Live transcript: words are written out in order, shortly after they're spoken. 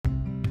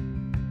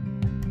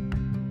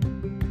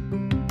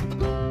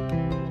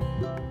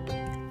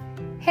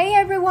Hey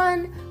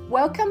everyone!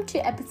 Welcome to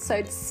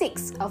episode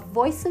 6 of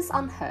Voices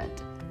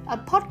Unheard, a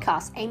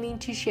podcast aiming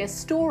to share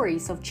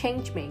stories of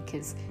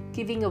changemakers,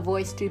 giving a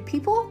voice to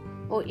people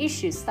or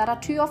issues that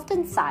are too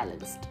often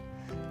silenced.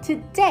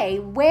 Today,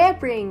 we're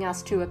bringing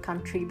us to a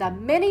country that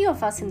many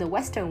of us in the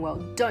Western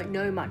world don't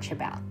know much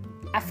about,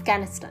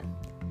 Afghanistan.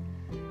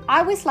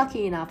 I was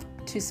lucky enough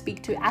to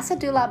speak to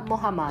Asadullah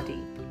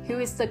Mohammadi, who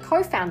is the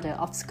co-founder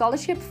of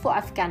Scholarship for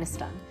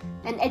Afghanistan,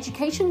 an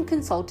education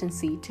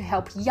consultancy to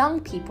help young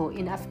people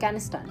in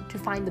Afghanistan to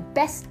find the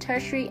best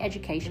tertiary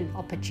education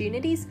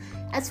opportunities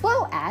as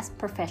well as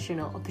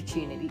professional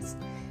opportunities.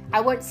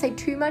 I won't say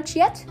too much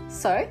yet,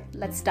 so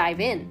let's dive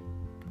in.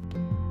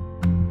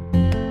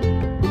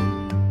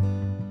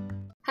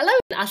 Hello,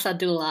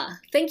 Asadullah.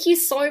 Thank you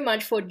so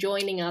much for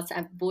joining us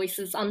at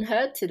Voices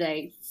Unheard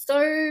today.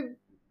 So,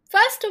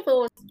 first of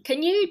all,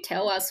 can you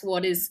tell us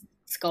what is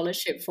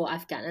Scholarship for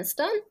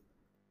Afghanistan?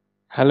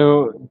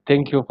 Hello,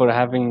 thank you for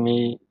having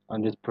me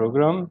on this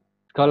program.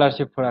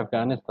 Scholarship for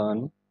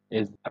Afghanistan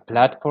is a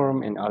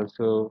platform and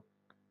also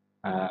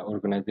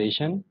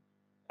organization,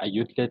 a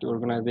youth-led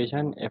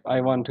organization. If I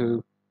want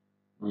to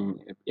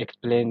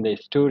explain the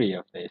story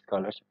of the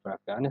Scholarship for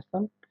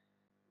Afghanistan,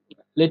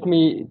 let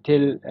me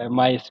tell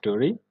my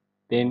story,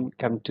 then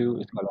come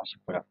to Scholarship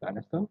for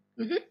Afghanistan.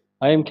 Mm-hmm.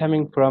 I am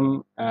coming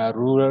from a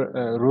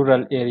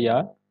rural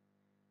area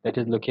that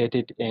is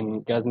located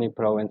in Ghazni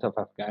province of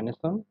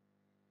Afghanistan.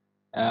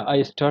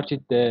 I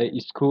started the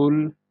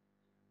school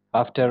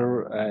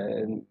after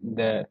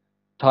the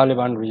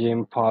Taliban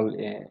regime fall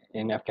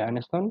in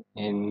Afghanistan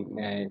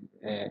in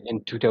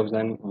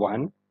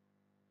 2001.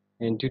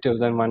 In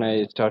 2001,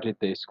 I started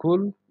the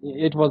school.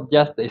 It was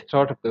just the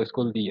start of the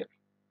school year.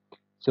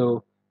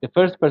 So the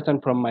first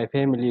person from my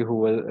family who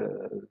was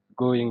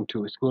going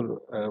to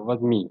school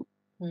was me.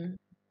 Mm.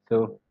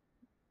 So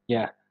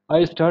yeah,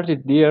 I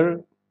started there,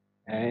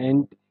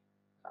 and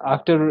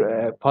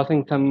after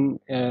passing some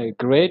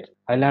grades,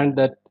 I learned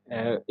that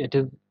it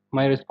is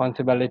my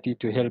responsibility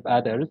to help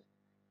others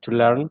to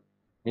learn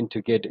and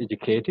to get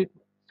educated.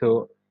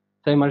 So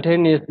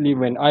simultaneously,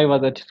 when I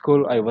was at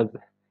school, I was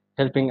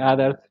helping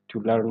others to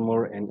learn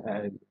more,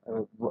 and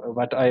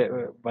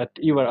whatever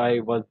I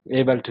was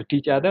able to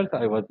teach others,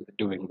 I was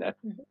doing that.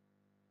 Mhm.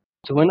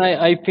 So when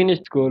I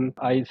finished school,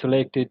 I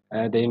selected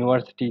the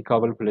university,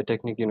 Kabul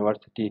Polytechnic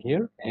University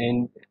here,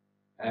 and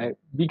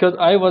because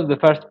I was the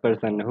first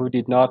person who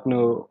did not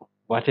know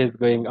what is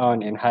going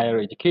on in higher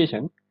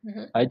education,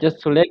 Mhm. I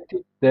just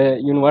selected the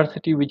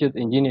university which is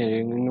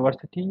engineering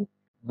university.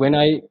 When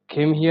I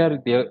came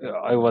here,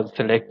 I was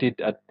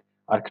selected at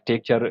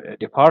architecture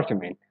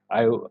department.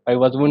 I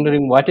was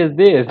wondering what is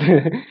this.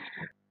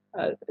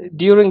 Uh,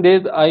 During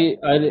this, I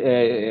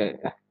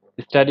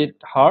studied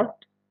hard.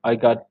 I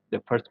got the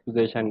first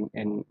position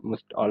in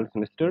most all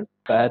semesters.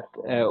 But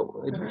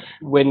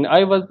when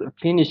I was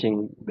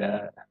finishing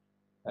the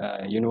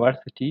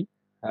university,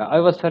 I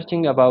was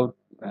searching about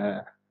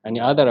any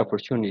other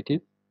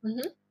opportunities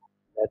Mhm.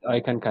 that I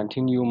can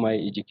continue my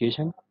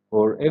education,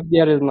 or if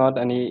there is not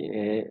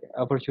any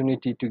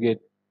opportunity to get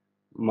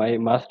my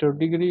master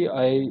degree,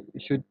 I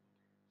should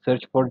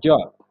search for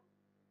job.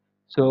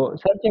 So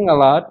searching a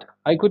lot,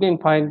 I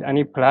couldn't find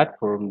any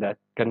platform that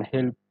can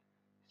help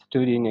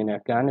students in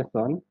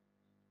Afghanistan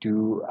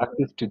to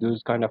access to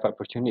those kind of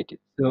opportunities.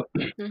 So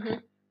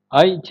Mhm.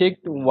 I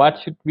checked what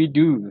should we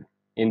do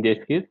in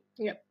this case.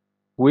 Yep.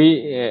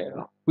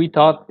 We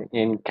thought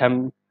and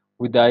come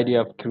with the idea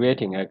of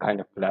creating a kind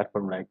of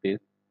platform like this.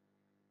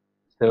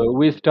 So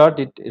we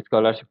started a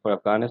Scholarship for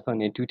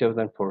Afghanistan in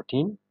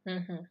 2014.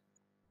 Mhm.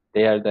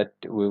 There that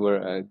we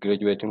were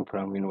graduating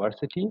from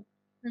university.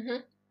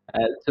 Mhm.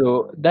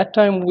 So that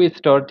time we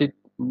started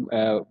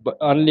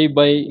only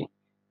by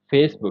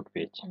Facebook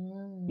page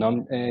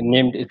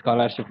named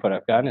Scholarship for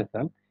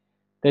Afghanistan.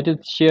 That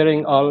is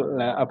sharing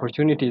all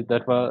opportunities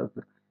that were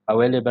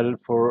available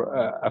for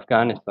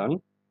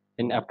Afghanistan,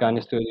 and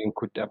Afghanistan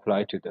could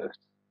apply to those.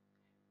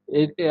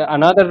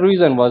 Another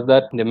reason was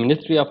that the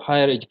Ministry of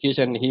Higher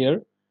Education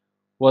here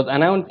was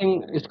announcing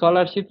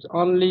scholarships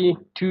only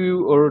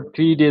 2 or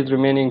 3 days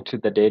remaining to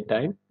the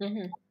deadline,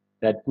 Mhm.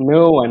 that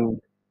no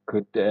one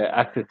could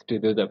access to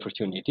those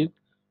opportunities,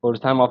 or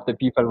some of the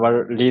people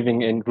were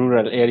living in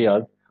rural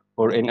areas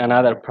or in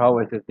another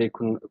provinces, they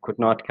could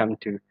not come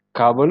to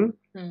Kabul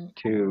Mhm.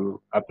 to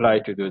apply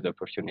to those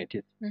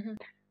opportunities. Mhm.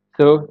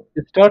 So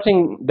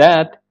starting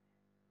that,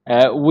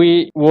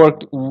 we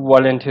worked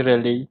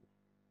voluntarily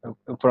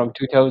from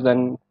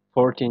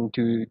 2014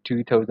 to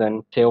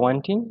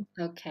 2017.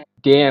 Okay.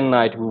 Day and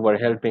night we were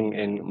helping,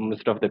 and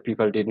most of the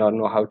people did not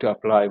know how to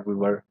apply. We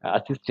were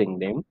assisting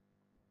them.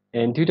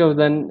 In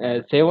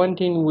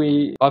 2017,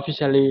 we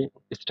officially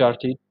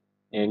started,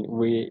 and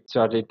we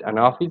started an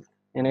office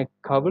in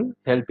Kabul,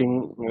 helping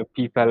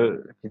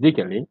people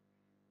physically.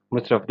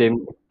 Most of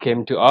them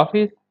came to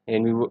office,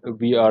 and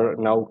we are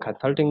now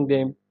consulting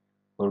them,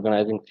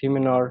 organizing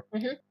seminar,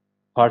 Mhm.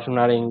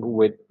 partnering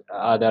with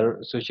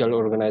other social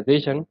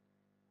organizations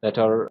that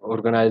are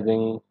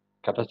organizing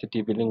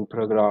capacity building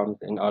programs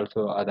and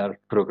also other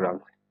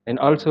programs. And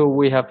also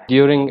we have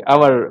during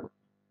our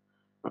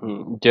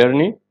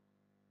journey,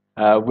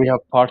 we have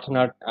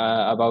partnered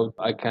about,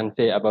 I can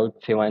say, about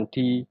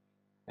 70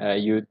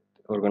 youth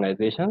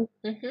organizations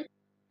Mm-hmm.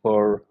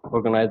 for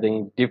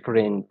organizing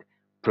different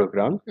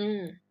programs,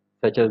 Mm.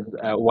 such as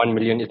 1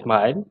 Million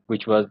Smile,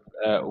 which was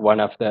one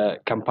of the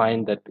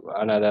campaign that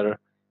another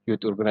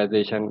youth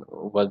organization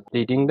was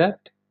leading that.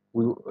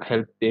 We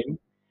helped them.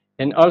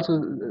 And also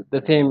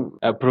the same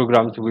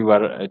programs we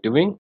were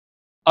doing.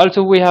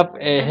 Also,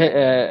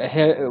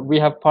 Mm-hmm. we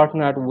have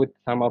partnered with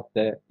some of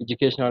the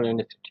educational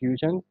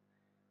institutions,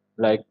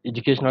 like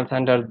educational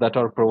centers that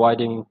are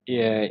providing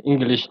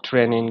English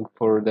training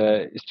for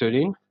the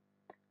students.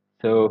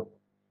 So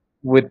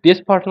with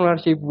this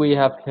partnership, we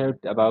have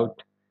helped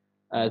about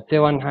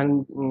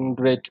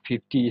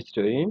 750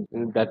 students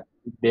that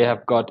they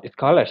have got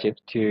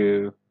scholarships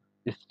to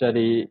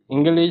study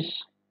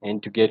English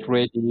and to get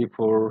ready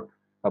for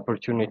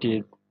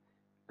opportunities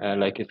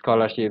like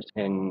scholarships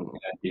and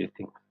these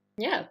things.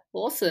 Yeah,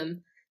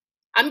 awesome.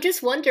 I'm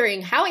just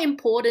wondering how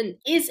important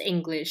is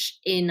English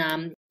in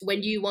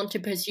when you want to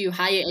pursue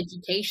higher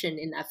education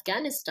in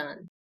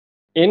Afghanistan?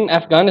 In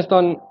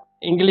Afghanistan,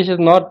 English is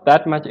not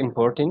that much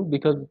important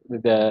because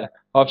the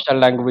official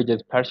language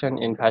is Persian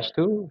and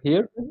Pashto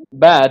here.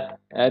 But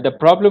the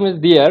problem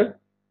is there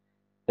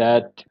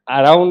that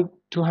around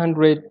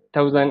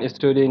 200,000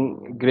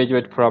 students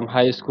graduate from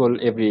high school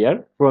every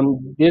year.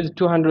 From these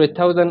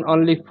 200,000,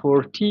 only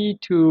 40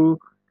 to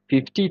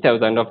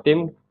 50,000 of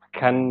them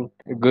can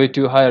go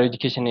to higher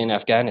education in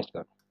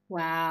Afghanistan.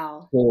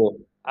 Wow. So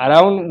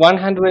around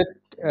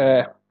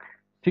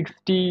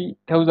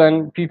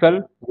 160,000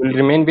 people will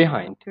remain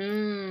behind.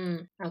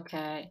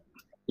 Okay.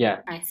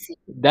 Yeah, I see.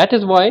 that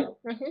is why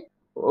Mm-hmm.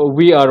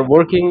 we are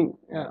working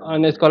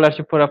on a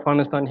scholarship for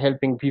Afghanistan,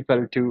 helping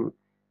people to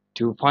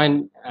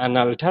find an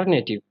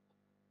alternative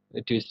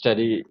to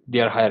study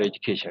their higher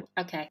education.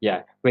 Okay.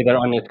 Yeah, whether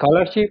on a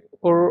scholarship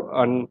or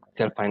on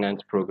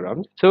self-finance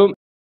programs. So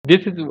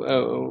this is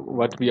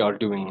what we are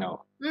doing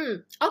now.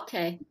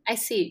 Okay, I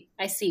see.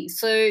 I see.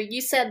 So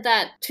you said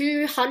that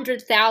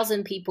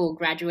 200,000 people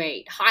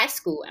graduate high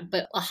school,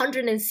 but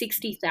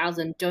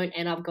 160,000 don't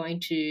end up going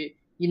to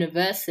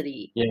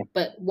university. Yeah.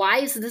 But why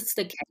is this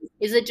the case?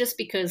 Is it just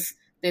because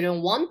they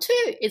don't want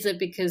to? Is it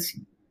because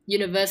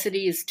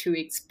university is too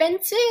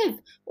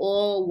expensive?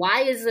 Or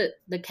why is it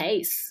the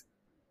case?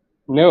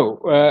 No,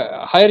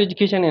 higher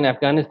education in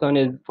Afghanistan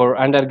is for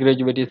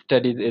undergraduate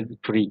studies is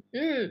free.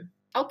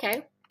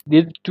 Okay.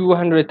 These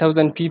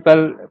 200,000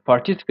 people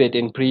participate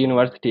in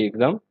pre-university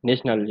exam,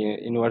 national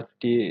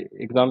university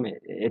exam.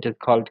 It is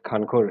called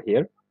Concours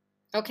here.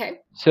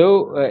 Okay.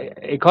 So,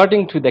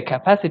 according to the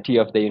capacity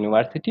of the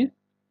universities,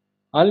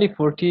 only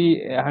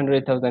 40,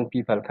 100,000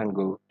 people can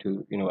go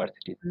to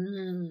universities.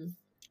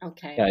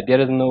 Okay. Yeah, there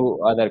is no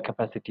other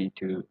capacity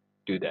to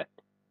do that.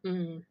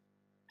 Mm.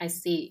 I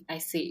see, I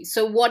see.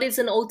 So what is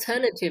an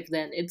alternative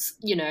then? It's,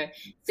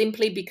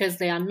 simply because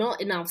there are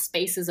not enough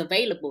spaces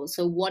available.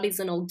 So what is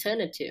an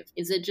alternative?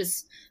 Is it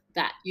just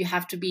that you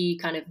have to be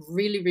kind of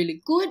really,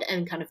 really good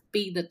and kind of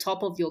be the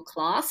top of your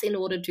class in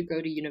order to go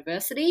to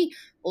university?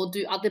 Or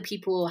do other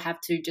people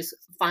have to just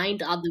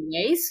find other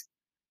ways?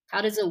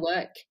 How does it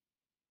work?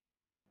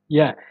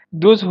 Yeah,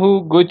 those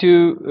who go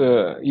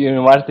to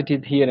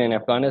universities here in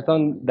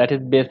Afghanistan, that is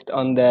based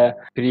on the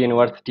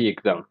pre-university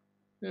exam.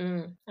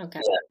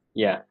 Okay.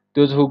 Yeah,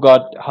 those who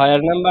got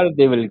higher number,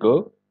 they will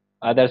go.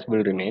 Others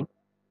will remain.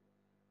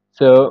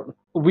 So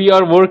we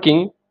are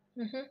working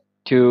Mm-hmm.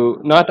 to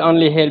not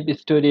only help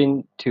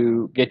students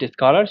to get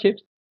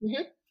scholarships,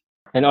 Mm-hmm.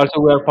 and also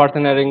we are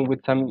partnering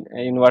with some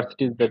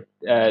universities that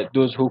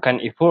those who can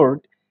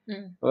afford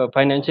Mm.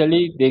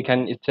 financially, they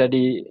can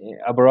study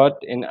abroad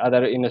in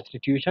other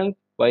institutions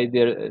by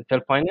their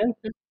self-finance.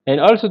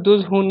 And also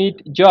those who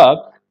need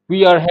jobs,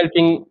 we are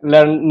helping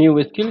learn new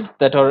skills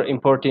that are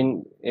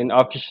important in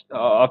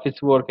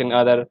office work and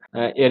other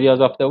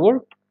areas of the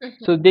work, Mhm.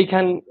 so they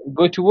can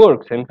go to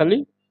work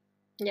simply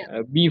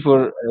Yeah.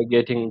 before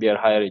getting their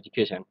higher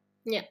education.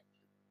 Yeah.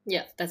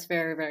 Yeah, that's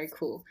very, very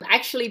cool.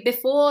 Actually,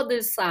 before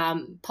this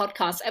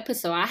podcast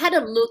episode, I had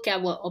a look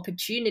at what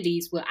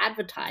opportunities were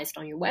advertised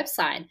on your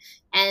website.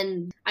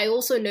 And I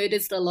also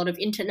noticed a lot of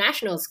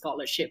international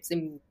scholarships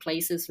in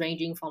places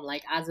ranging from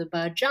like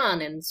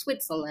Azerbaijan and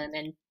Switzerland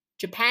and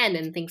Japan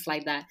and things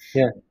like that.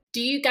 Yeah. Do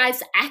you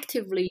guys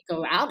actively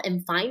go out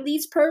and find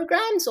these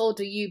programs, or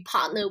do you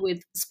partner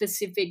with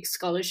specific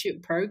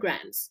scholarship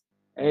programs?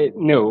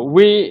 No,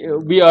 we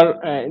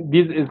are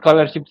these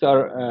scholarships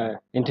are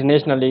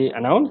internationally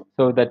announced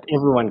so that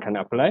everyone can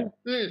apply.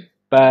 Mm,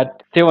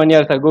 But 7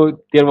 years ago,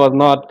 there was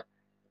not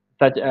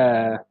such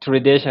a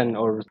tradition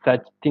or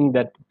such thing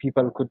that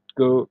people could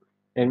go,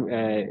 and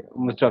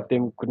most of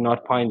them could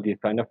not find this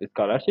kind of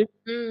scholarship.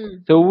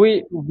 mm, So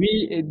we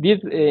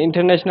these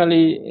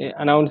internationally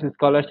announced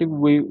scholarship,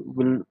 we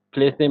will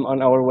place them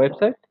on our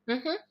website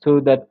mm-hmm. so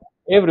that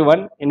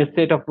everyone,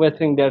 instead of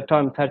wasting their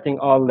time searching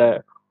all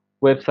the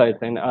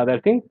websites and other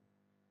things,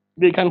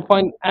 they can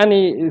find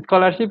any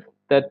scholarship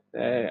that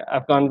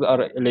Afghans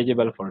are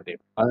eligible for them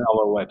on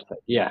our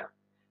website. Yeah.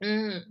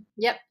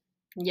 Yep.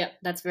 Yep.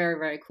 That's very,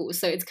 very cool.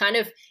 So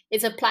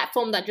it's a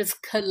platform that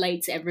just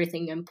collates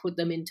everything and put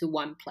them into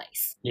one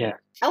place. Yeah.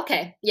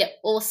 Okay. Yep.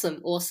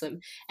 Awesome. Awesome.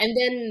 And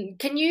then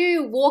can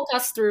you walk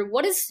us through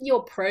what is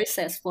your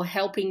process for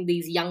helping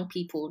these young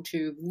people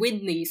to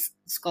win these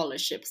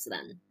scholarships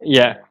then?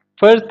 Yeah.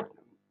 First,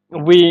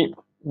 we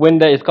when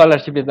the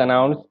scholarship is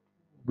announced,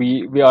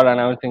 we are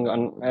announcing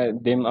on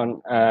them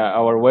on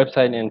our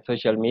website and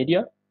social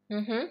media.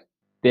 Mm-hmm.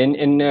 Then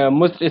in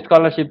most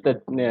scholarship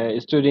that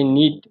student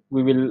need,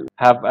 we will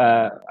have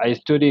a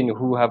student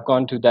who have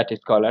gone to that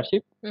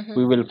scholarship. Mm-hmm.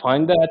 We will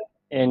find that,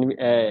 and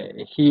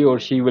he or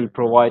she will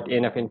provide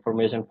enough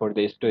information for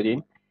the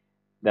student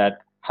that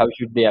how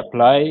should they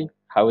apply,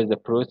 how is the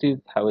process,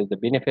 how is the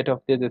benefit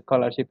of this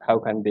scholarship, how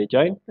can they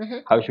join, Mm-hmm.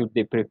 how should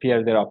they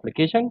prepare their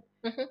application.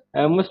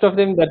 Mm-hmm. Most of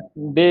them that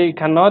they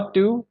cannot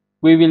do,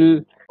 we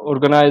will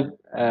organize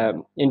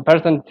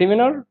in-person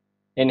seminar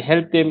and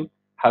help them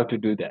how to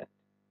do that.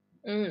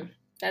 Mm,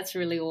 that's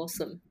really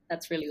awesome.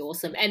 That's really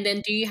awesome. And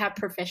then do you have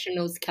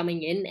professionals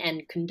coming in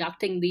and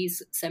conducting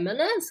these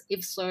seminars?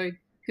 If so,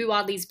 who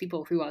are these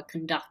people who are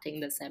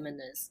conducting the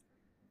seminars?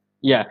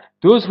 Yeah,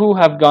 those who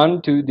have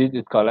gone to these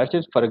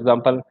scholarships, for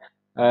example,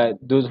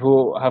 those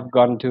who have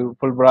gone to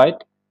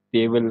Fulbright,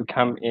 they will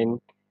come in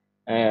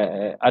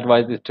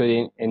advise the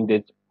student in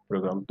this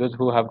program. Those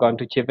who have gone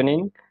to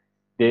Chevening,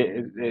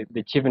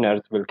 the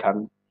Cheveners will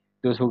come.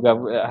 Those who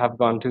have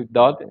gone to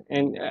DOT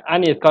and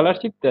any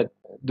scholarship that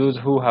those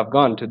who have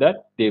gone to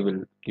that, they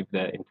will give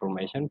the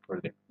information for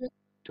them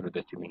through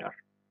the seminar.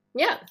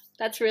 Yeah,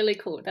 that's really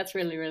cool. That's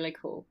really, really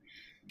cool.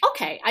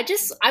 Okay,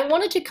 I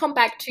wanted to come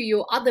back to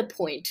your other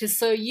point.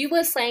 So you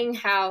were saying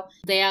how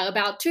there are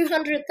about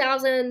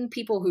 200,000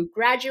 people who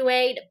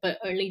graduate, but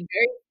only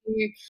very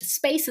few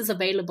spaces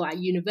available at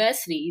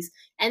universities.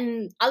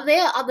 And are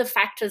there other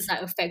factors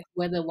that affect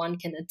whether one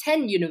can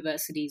attend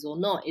universities or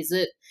not? Is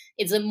it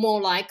more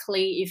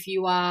likely if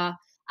you are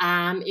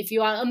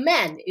a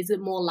man? Is it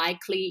more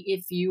likely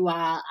if you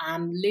are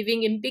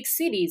living in big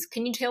cities?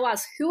 Can you tell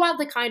us who are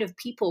the kind of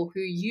people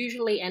who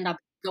usually end up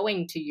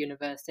going to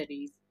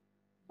universities?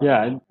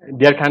 Yeah,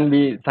 there can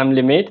be some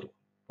limits.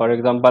 For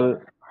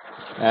example,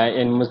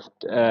 in most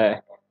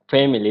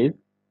families,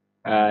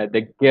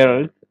 the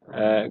girls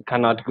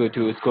cannot go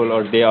to school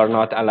or they are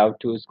not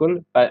allowed to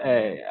school. But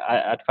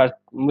at first,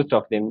 most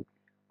of them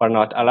were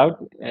not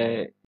allowed.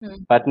 Mm.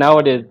 But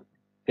nowadays,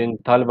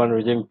 since Taliban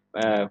regime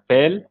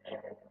fell,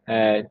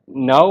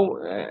 now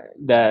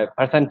the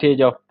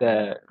percentage of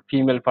the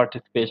female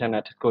participation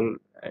at school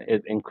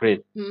is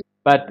increased. Mm.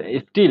 But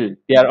still,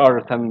 there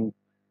are some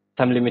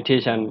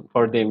limitation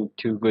for them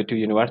to go to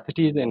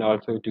universities and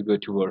also to go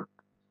to work.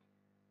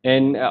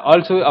 And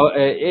also,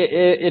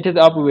 it is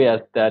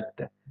obvious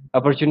that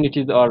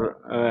opportunities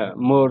are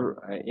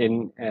more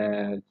in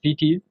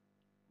cities,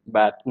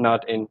 but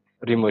not in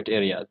remote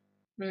areas.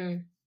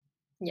 Mm.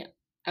 Yeah.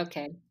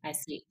 Okay, I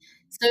see.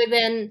 So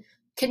then,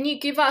 can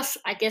you give us,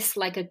 I guess,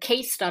 like a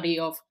case study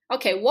of,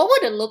 okay, what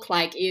would it look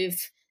like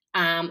if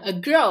a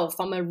girl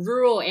from a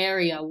rural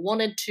area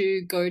wanted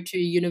to go to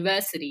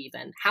university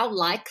then? How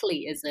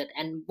likely is it?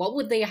 And what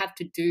would they have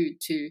to do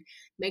to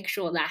make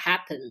sure that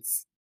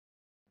happens?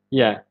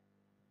 Yeah.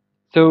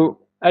 So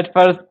at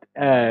first,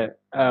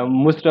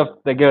 most of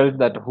the girls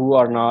that who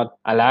are not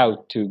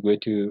allowed to go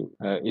to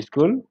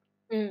school,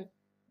 Mm.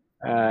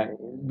 uh,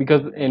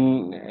 because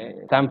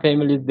in some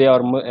families they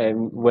are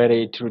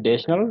very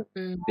traditional.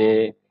 Mm.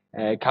 They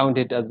count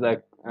it as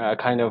a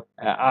kind of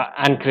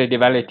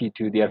uncredibility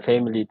to their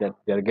family that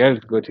their girls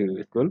go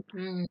to school,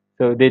 Mm.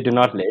 so they do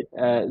not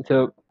let.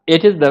 So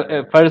it is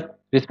the first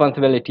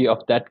responsibility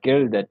of that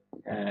girl that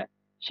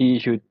she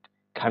should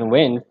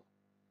convince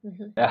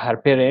Mhm. her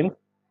parents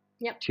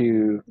Yep.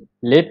 to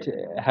let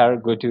her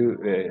go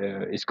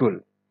to school.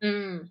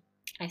 Mm.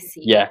 I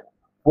see. Yeah,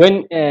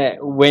 when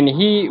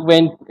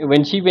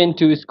she went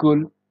to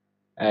school,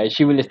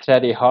 she will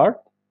study hard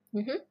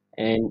Mm-hmm.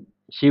 and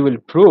she will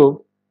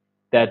prove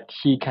that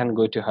she can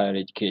go to higher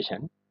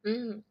education.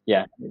 Mm.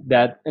 Yeah,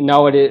 that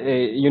nowadays,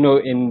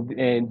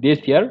 in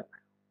this year,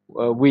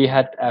 we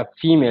had a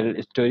female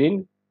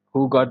student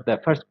who got the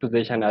first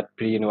position at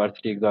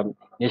pre-university exam,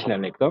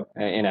 national exam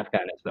in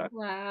Afghanistan.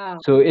 Wow.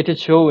 So it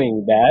is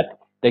showing that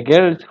the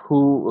girls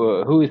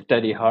who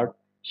study hard,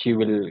 she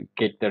will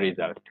get the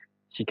result.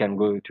 She can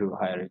go to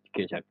higher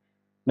education.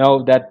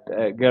 Now that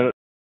girl,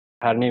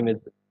 her name is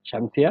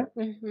Shamsia.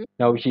 Mm-hmm.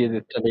 Now she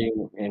is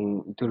studying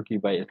in Turkey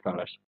by a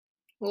scholarship.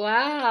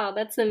 Wow,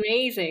 that's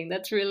amazing.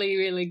 That's really,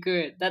 really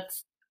good.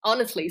 That's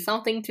honestly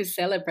something to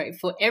celebrate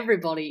for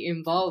everybody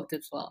involved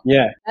as well.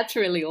 Yeah, That's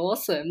really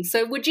awesome.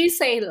 So, would you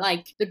say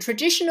like the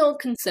traditional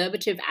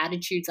conservative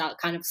attitudes are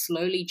kind of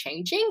slowly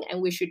changing and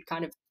we should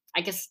kind of,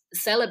 I guess,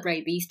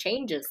 celebrate these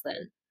changes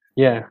then?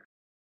 yeah,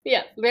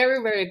 Yeah,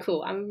 very, very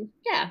cool. I'm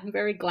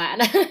very glad.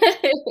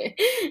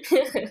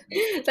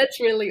 That's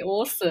really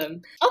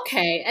awesome.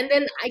 Okay, and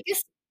then I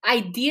guess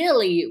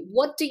ideally,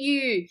 what do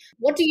you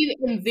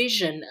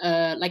envision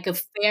like a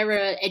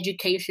fairer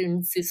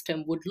education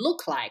system would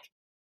look like?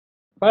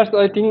 First,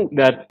 I think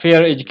that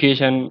fair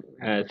education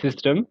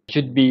system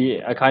should be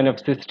a kind of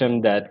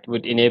system that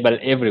would enable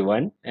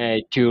everyone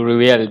to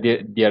reveal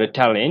their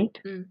talent.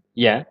 Mm.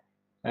 Yeah,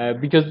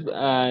 because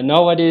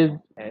nowadays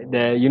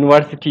the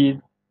universities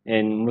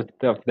and most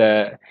of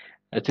the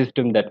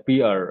system that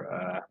we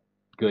are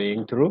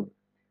going through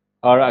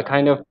are a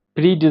kind of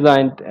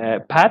pre-designed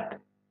path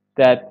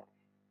that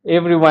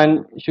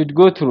everyone should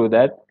go through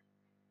that,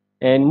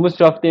 and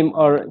most of them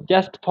are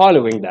just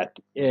following that,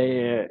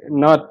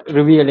 not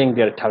revealing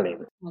their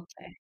talent.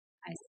 Okay,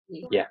 I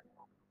see. Yeah,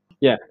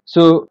 yeah.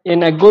 So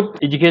in a good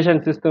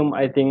education system,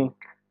 I think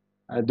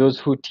those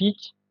who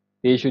teach,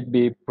 they should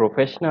be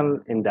professional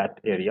in that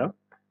area.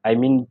 I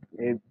mean,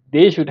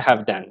 they should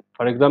have done.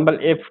 For example,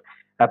 if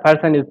a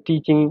person is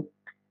teaching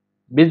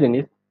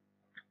business,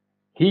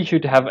 he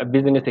should have a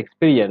business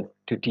experience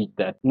to teach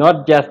that,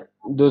 not just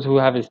those who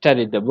have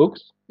studied the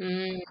books,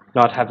 Mm,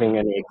 not having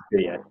any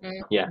experience.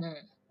 mm, Yeah. mm,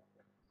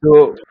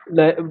 So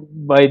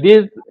by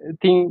this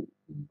thing,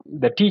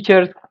 the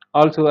teachers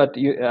also at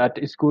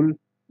school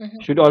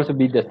mhm, should also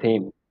be the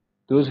same.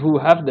 Those who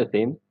have the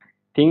same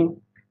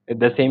thing,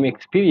 the same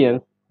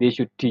experience, they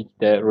should teach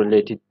the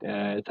related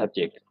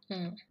subjects.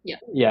 mm. Yeah.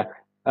 Yeah.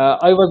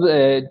 I was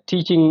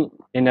teaching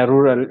in a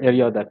rural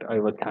area that I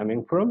was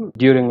coming from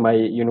during my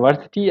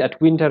university.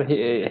 At winter,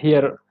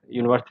 here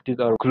universities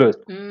are closed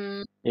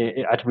Mm,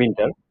 at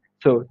winter.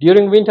 So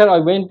during winter, I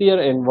went there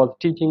and was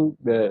teaching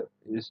the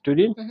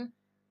students. mhm.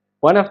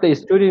 One of the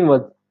students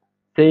was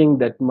saying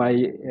that my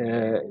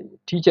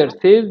teacher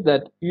says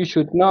that you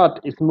should not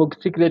smoke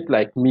cigarette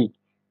like me,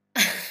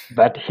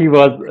 but he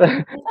was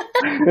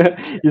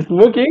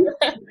smoking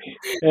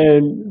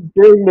and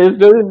saying the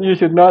student you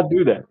should not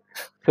do that.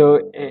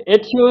 So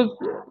it shows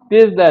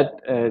this that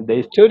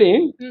the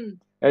student, Mm,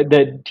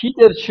 the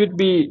teacher should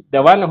be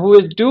the one who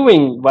is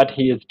doing what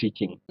he is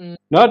teaching, mm.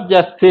 not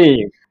just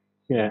saying.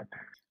 Yeah,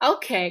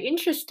 Okay,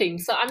 interesting.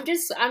 So I'm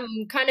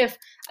kind of,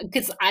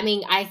 because I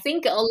mean, I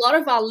think a lot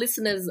of our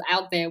listeners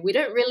out there, we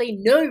don't really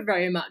know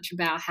very much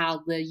about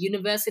how the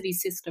university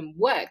system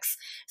works.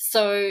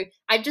 So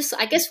I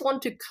guess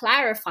want to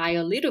clarify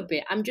a little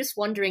bit. I'm just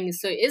wondering,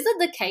 so is it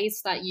the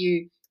case that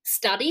you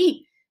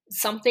study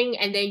something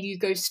and then you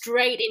go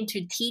straight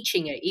into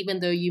teaching it,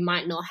 even though you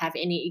might not have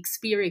any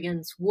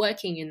experience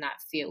working in that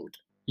field?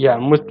 yeah,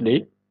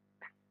 mostly.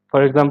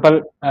 For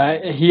example,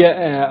 here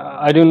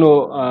I don't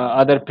know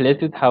other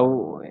places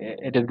how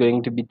it is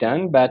going to be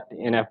done, but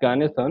in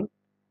Afghanistan,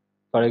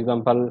 for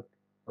example,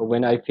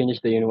 when I finish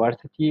the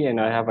university and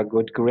I have a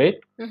good grade,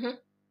 Mm-hmm.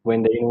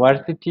 when the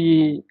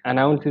university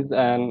announces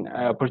an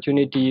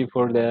opportunity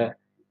for the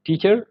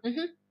teacher,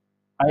 Mm-hmm.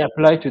 I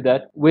apply to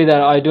that,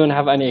 whether I don't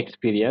have any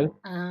experience.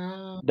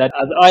 Ah, That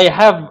as I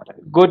have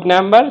good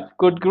numbers,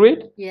 good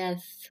grades,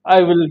 yes.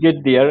 I will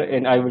get there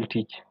and I will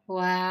teach.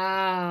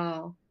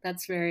 Wow,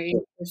 that's very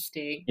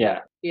interesting. Yeah,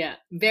 Yeah,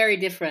 very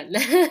different.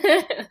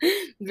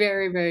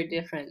 Very, very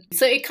different.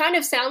 So it kind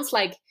of sounds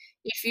like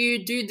if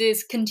you do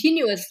this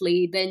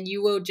continuously, then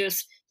you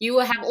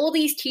will have all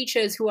these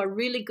teachers who are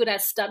really good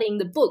at studying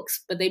the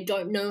books, but they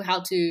don't know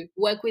how to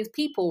work with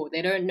people.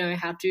 They don't know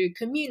how to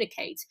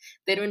communicate.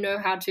 They don't know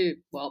how to,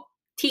 well,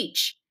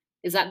 teach.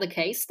 Is that the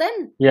case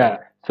then? yeah.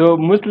 So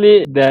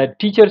mostly the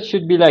teachers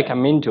should be like a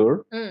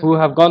mentor Mm. who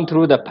have gone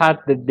through the path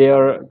that they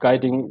are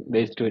guiding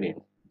the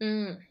students.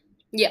 Mm.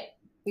 Yeah,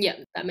 yeah,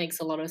 that makes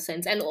a lot of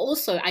sense. And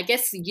also, I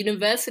guess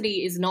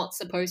university is not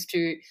supposed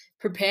to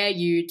prepare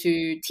you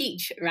to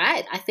teach,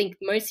 right? I think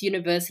most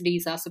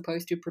universities are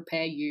supposed to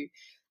prepare you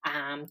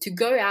to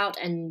go out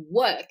and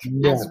work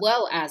Yeah, as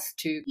well as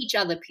to teach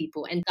other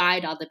people and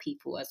guide other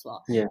people as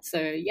well. yeah. So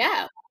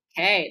yeah,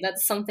 okay,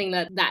 that's something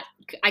that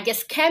I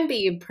guess can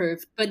be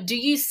improved. But do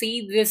you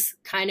see this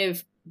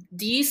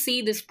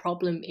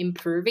problem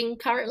improving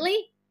currently?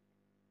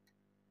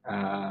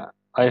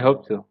 I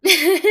hope so.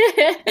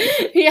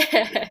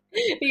 Yeah,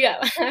 yeah,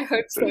 I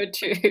hope so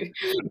too.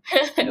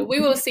 We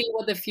will see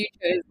what the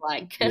future is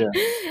like. Yeah,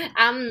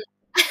 Um,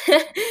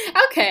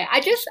 okay,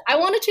 I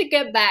wanted to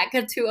get back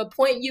to a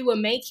point you were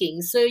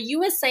making. So you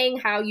were saying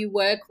how you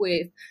work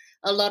with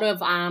a lot of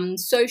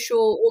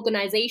social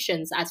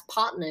organizations as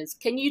partners.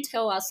 Can you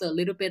tell us a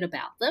little bit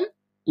about them?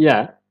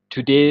 yeah.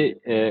 Today,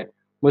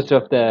 most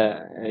of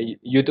the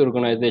youth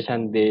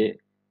organization they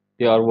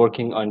are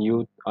working on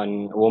youth,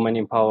 on women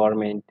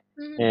empowerment,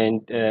 Mm,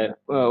 and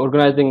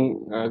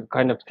organizing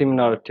kind of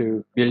seminar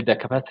to build the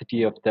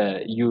capacity of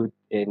the youth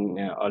and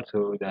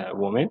also the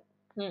women.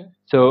 mm,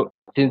 So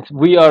since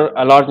we are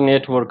a large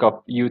network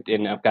of youth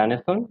in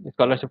Afghanistan,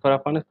 Scholarship for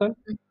Afghanistan,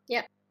 mm.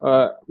 Yeah.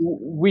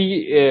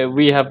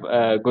 we have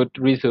a good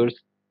resource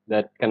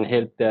that can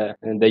help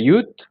the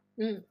youth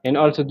Mm. and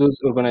also those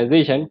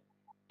organizations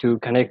to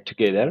connect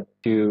together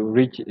to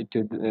reach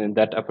to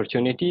that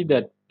opportunity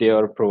that they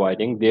are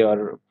providing. They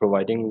are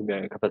providing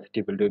the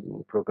capacity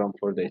building program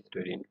for the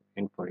student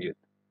and for youth.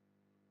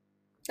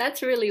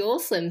 That's really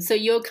awesome. So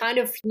you're kind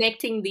of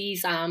connecting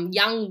these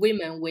young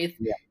women with,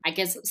 Yeah, I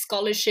guess,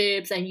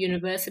 scholarships and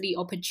university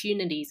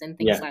opportunities and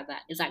things yeah, like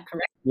that. Is that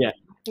correct? yeah.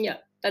 Yeah.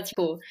 That's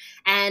cool.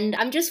 And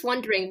I'm just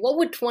wondering, what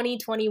would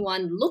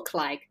 2021 look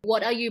like?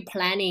 What are you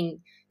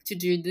planning to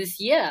do this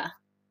year?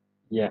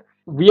 Yeah,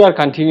 we are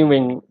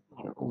continuing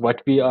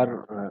what we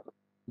are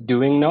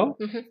doing now.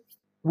 Mm-hmm.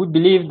 We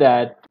believe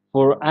that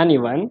for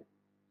anyone,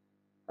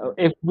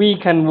 if we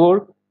can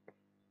work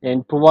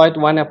and provide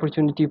one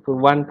opportunity for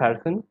one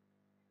person,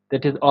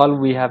 that is all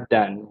we have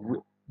done.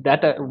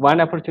 That one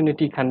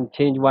opportunity can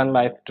change one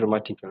life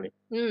dramatically.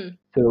 Mm.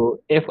 So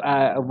if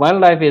one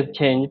life is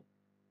changed,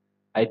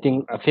 I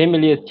think a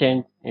family is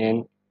changed,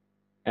 and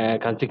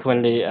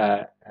consequently,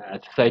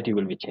 society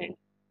will be changed.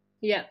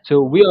 Yeah.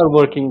 So we are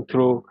working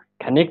through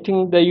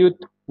connecting the youth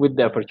with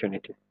the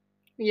opportunity.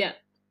 Yeah.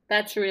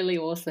 That's really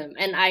awesome.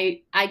 And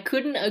I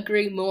couldn't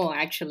agree more,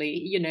 actually.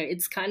 You know,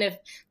 it's kind of,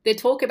 they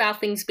talk about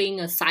things being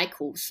a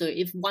cycle. So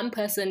if one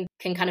person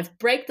can kind of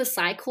break the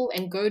cycle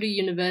and go to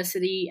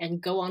university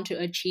and go on to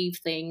achieve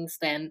things,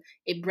 then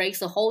it breaks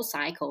the whole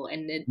cycle.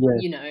 And it,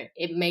 Yes. you know,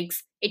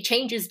 it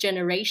changes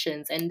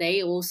generations, and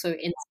they also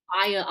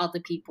inspire other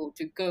people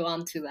to go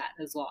on to that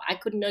as well. I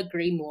couldn't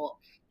agree more.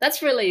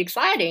 That's really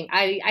exciting.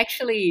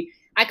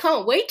 I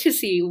can't wait to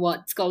see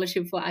what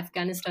Scholarship for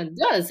Afghanistan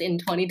does in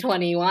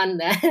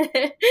 2021.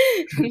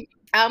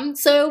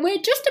 So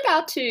we're just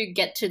about to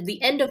get to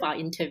the end of our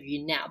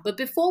interview now. But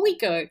before we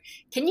go,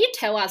 can you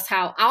tell us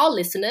how our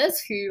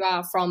listeners, who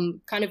are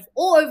from kind of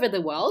all over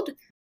the world,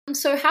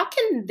 so how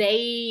can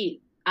they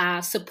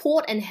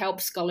support and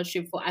help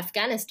Scholarship for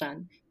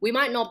Afghanistan? We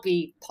might not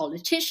be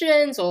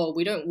politicians, or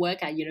we don't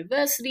work at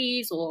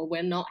universities, or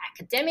we're not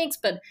academics,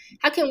 but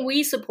how can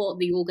we support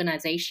the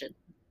organization?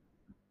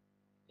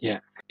 Yeah,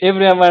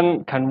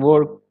 everyone can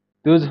work.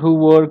 Those who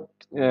work,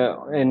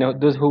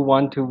 those who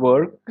want to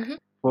work Mhm.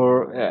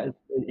 for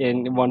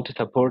and want to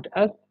support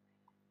us,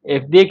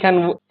 if they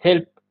can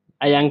help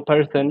a young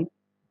person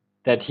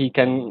that he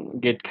can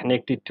get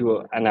connected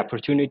to an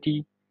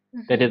opportunity,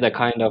 that is a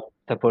kind of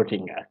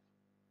supporting us.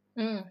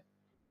 Mm.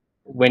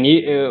 When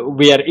he,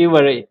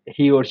 wherever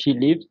he or she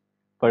lives,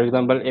 for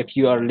example, if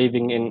you are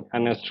living in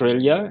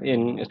Australia,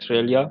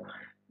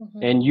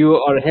 Mhm. and you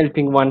are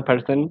helping one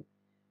person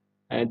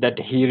that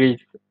he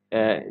reach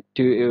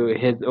to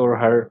his or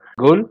her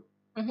goal,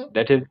 Mhm.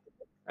 that is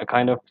a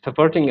kind of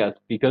supporting us,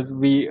 because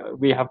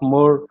we have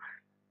more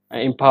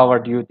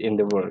empowered youth in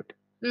the world.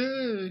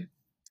 Mm.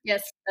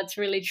 Yes, that's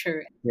really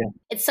true. Yeah.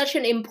 It's such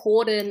an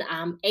important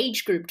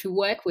age group to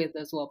work with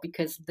as well,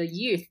 because the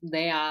youth,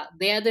 they are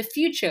the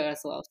future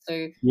as well. So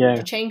to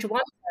Yeah. change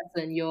one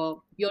person,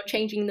 you're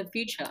changing the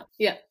future.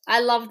 Yeah,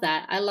 I love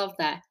that. I love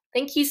that.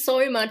 Thank you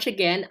so much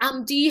again.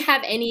 Do you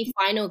have any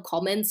final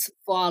comments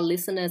for our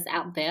listeners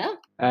out there?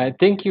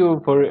 Thank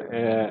you for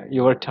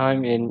your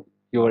time in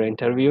your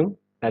interview.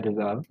 That is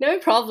all. No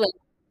problem.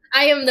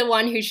 I am the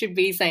one who should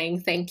be saying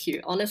thank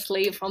you.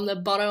 Honestly, from the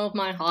bottom of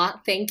my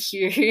heart, thank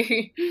you.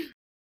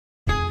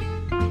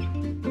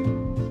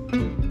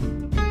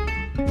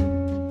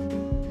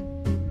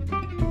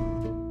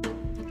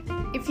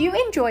 If you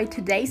enjoyed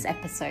today's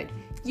episode,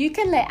 you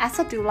can let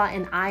Asadullah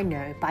and I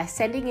know by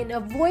sending in a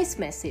voice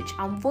message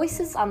on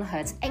Voices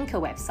Unheard's Anchor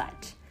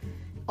website.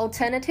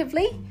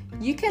 Alternatively,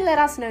 you can let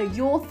us know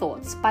your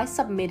thoughts by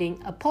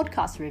submitting a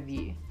podcast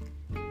review.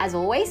 As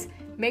always,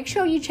 make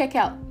sure you check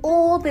out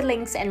all the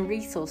links and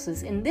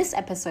resources in this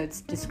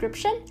episode's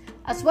description,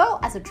 as well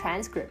as a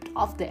transcript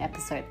of the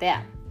episode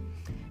there.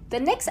 The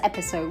next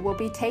episode will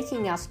be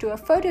taking us to a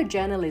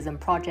photojournalism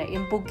project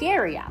in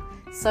Bulgaria.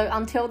 So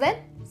until then,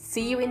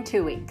 see you in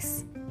 2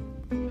 weeks.